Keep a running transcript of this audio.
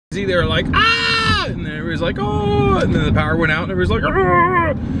They were like, ah! And then everybody's like, oh! And then the power went out and everybody's like,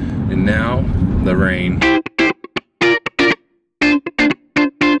 ah! And now, the rain.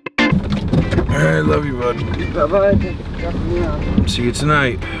 Alright, love you, bud. Bye-bye. See you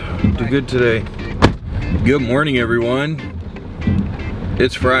tonight. Do good today. Good morning, everyone.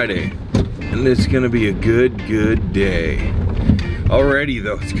 It's Friday, and it's gonna be a good day. Already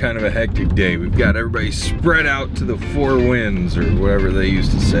though, it's kind of a hectic day. We've got everybody spread out to the four winds, or whatever they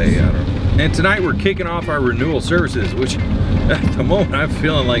used to say, I don't know. And tonight we're kicking off our renewal services, which at the moment I'm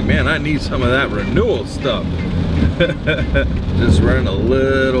feeling like, man, I need some of that renewal stuff. Just running a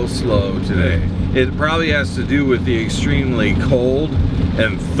little slow today. It probably has to do with the extremely cold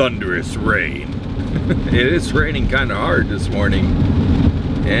and thunderous rain. It is raining kind of hard this morning.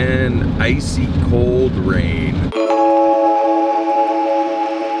 And icy cold rain.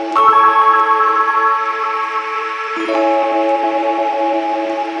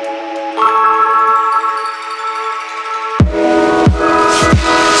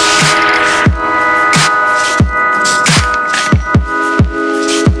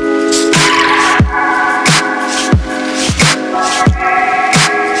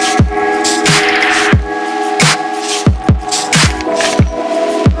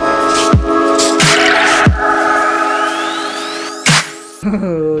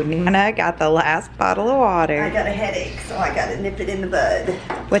 Ooh, Nana got the last bottle of water. I got a headache, so I gotta nip it in the bud.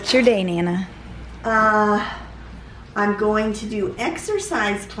 What's your day, Nana? I'm going to do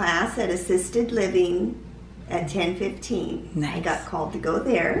exercise class at Assisted Living at 10:15. Nice. I got called to go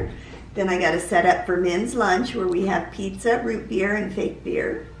there. Then I gotta set up for men's lunch where we have pizza, root beer, and fake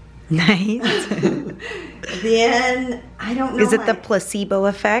beer. Nice. Then, I don't know. Is it the placebo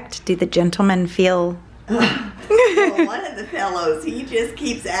effect? Do the gentlemen feel... Well, one of the fellows, he just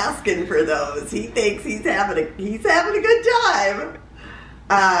keeps asking for those. He thinks he's having a good time.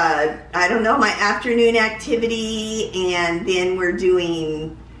 I don't know, my afternoon activity, and then we're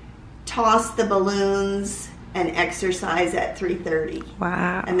doing toss the balloons and exercise at 3:30.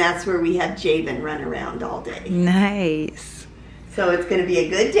 Wow. And that's where we have Javon run around all day. Nice. So it's going to be a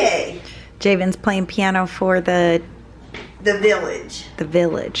good day. Javon's playing piano for the village. The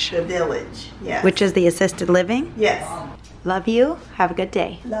village. The village, yes. Which is the assisted living? Yes. Love you. Have a good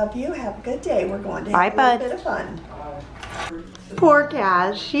day. Love you. Have a good day. We're going to Bye, have a bud. little bit of fun. Poor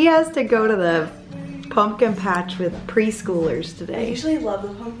Cass. She has to go to the pumpkin patch with preschoolers I today. usually love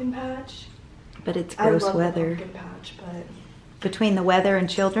the pumpkin patch. But it's I gross love weather. the pumpkin patch, but... Between the weather and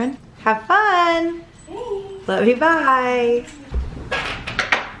children, have fun. Hey. Love you, bye.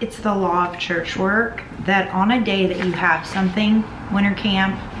 It's the law of church work that on a day that you have something, winter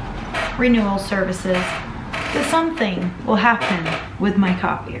camp, renewal services, that something will happen with my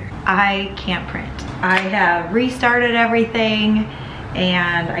copier. I can't print. I have restarted everything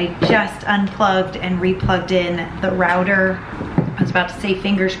and I just unplugged and replugged in the router. I was about to say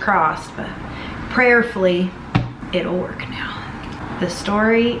fingers crossed, but prayerfully it'll work now. The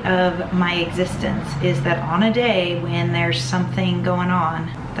story of my existence is that on a day when there's something going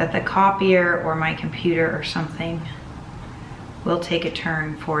on, that the copier or my computer or something will take a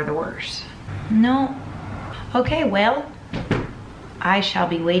turn for the worse. No. Okay, well, I shall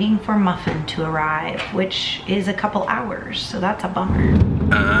be waiting for Muffin to arrive, which is a couple hours, so that's a bummer.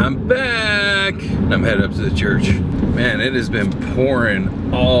 I'm back. I'm headed up to the church. Man, it has been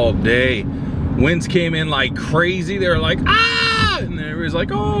pouring all day. Winds came in like crazy. They were like, ah! And then everybody's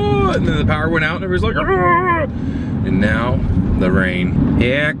like, oh! And then the power went out and everybody's like, ah! And now, the rain.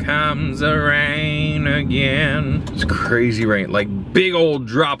 Here comes the rain again. It's crazy rain, like big old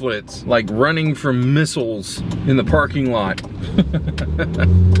droplets, like running from missiles in the parking lot.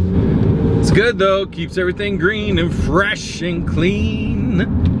 It's good though, keeps everything green and fresh and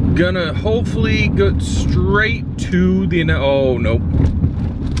clean. Gonna hopefully go straight to the, oh, nope.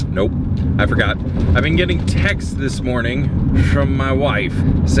 Nope, I forgot. I've been getting texts this morning from my wife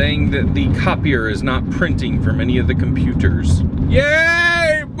saying that the copier is not printing from any of the computers.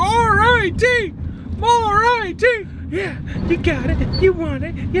 Yay! More IT! More IT! Yeah, you got it, you want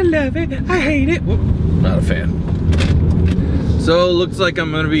it, you love it, I hate it. Well, not a fan. So it looks like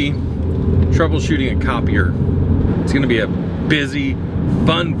I'm gonna be troubleshooting a copier. It's gonna be a busy,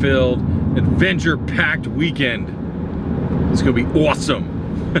 fun-filled, adventure-packed weekend. It's gonna be awesome.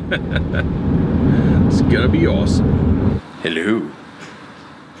 It's gonna be awesome. Hello.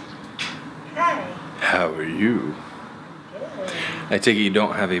 Hi. How are you? Good. I take it you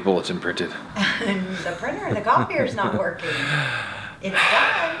don't have a bulletin printed. The printer and the copier is not working. It's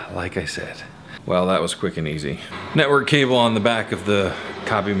done. Like I said. Well, that was quick and easy. Network cable on the back of the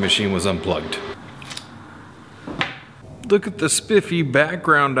copy machine was unplugged. Look at the spiffy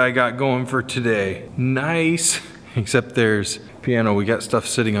background I got going for today. Nice. Except there's piano. We got stuff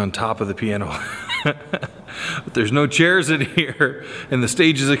sitting on top of the piano. But there's no chairs in here, and the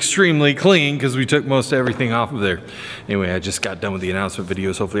stage is extremely clean because we took most everything off of there. Anyway, I just got done with the announcement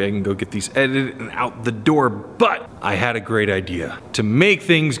videos. Hopefully I can go get these edited and out the door, but I had a great idea. To make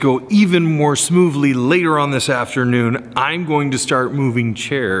things go even more smoothly later on this afternoon, I'm going to start moving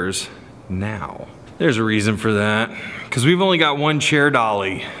chairs now. There's a reason for that, because we've only got one chair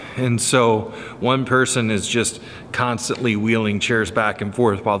dolly. And so one person is just constantly wheeling chairs back and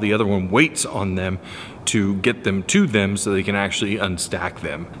forth while the other one waits on them to get them to them so they can actually unstack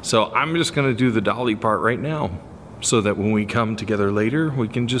them. So I'm just gonna do the dolly part right now so that when we come together later, we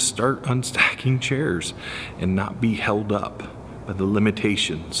can just start unstacking chairs and not be held up by the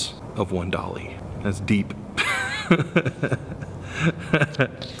limitations of one dolly. That's deep.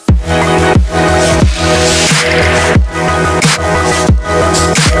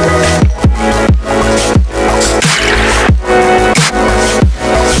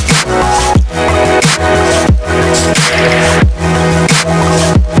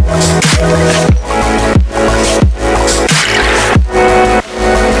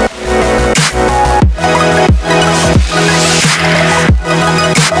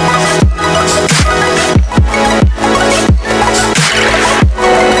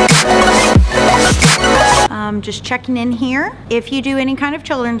 Just checking in here. If you do any kind of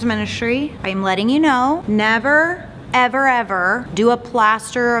children's ministry, I'm letting you know, never, ever, ever do a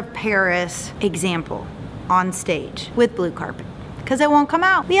plaster of Paris example on stage with blue carpet, because it won't come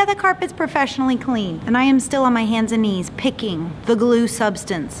out. Yeah, the carpet's professionally clean, and I am still on my hands and knees picking the glue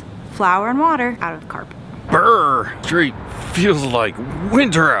substance, flour and water, out of the carpet. Brr! Straight feels like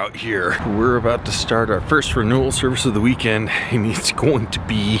winter out here. We're about to start our first renewal service of the weekend, and it's going to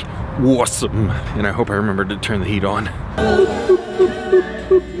be awesome. And I hope I remember to turn the heat on.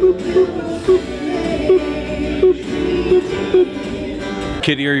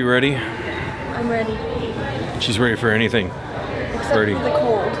 Kitty, are you ready? I'm ready. She's ready for anything. Except Ready. for the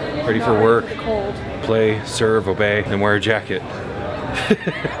cold. Ready Not for ready work. for the cold. Play, serve, obey, and wear a jacket.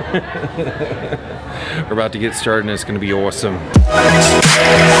 We're about to get started and it's going to be awesome.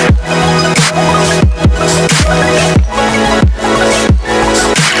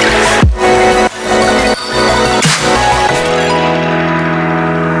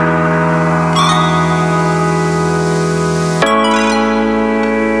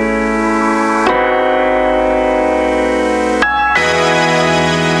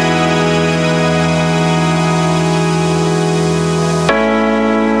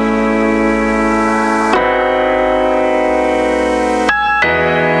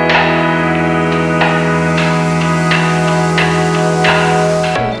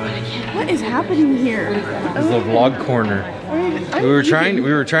 Vlog corner. We were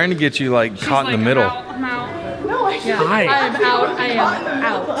trying to get you like caught in the middle. I'm out. No, I can't. Hi. I am out. I am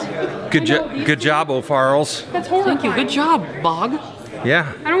out. Good job, O'Farrells. That's horrible. Thank you. Good job, Bog.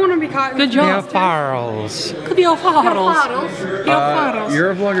 Yeah. I don't want to be caught. Good job. O'Farrells. Good O'Farrells. You're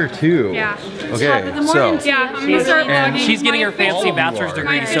a vlogger too. Yeah. Okay. So. Yeah, I'm gonna start vlogging. She's getting her fancy my bachelor's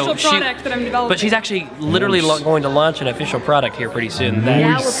degree, my so official product that I'm developing. but she's actually literally going to launch an official product here pretty soon that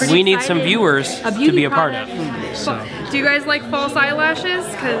Yeah, we're pretty we need some excited. viewers to be a part of. So Do you guys like false eyelashes?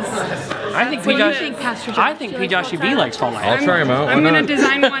 Because I think Pjoshyb likes fall I'll eyelashes. try them out. I'm gonna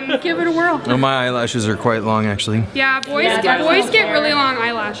design one. Give it a whirl. Oh, my eyelashes are quite long actually. Yeah, boys get really long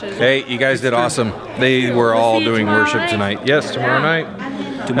eyelashes. Hey, you guys did awesome. They were all doing worship tonight. Yes, tomorrow night.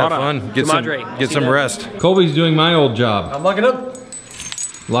 Have fun. Get some rest. Colby's doing my old job. I'm locking up.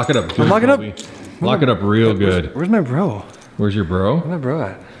 Lock it up. I'm locking up. Lock it up real good. Where's my bro? Where's your bro? Where's my bro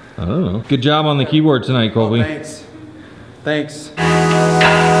at? I don't know. Good job on the keyboard tonight, Colby. Oh, thanks. Thanks.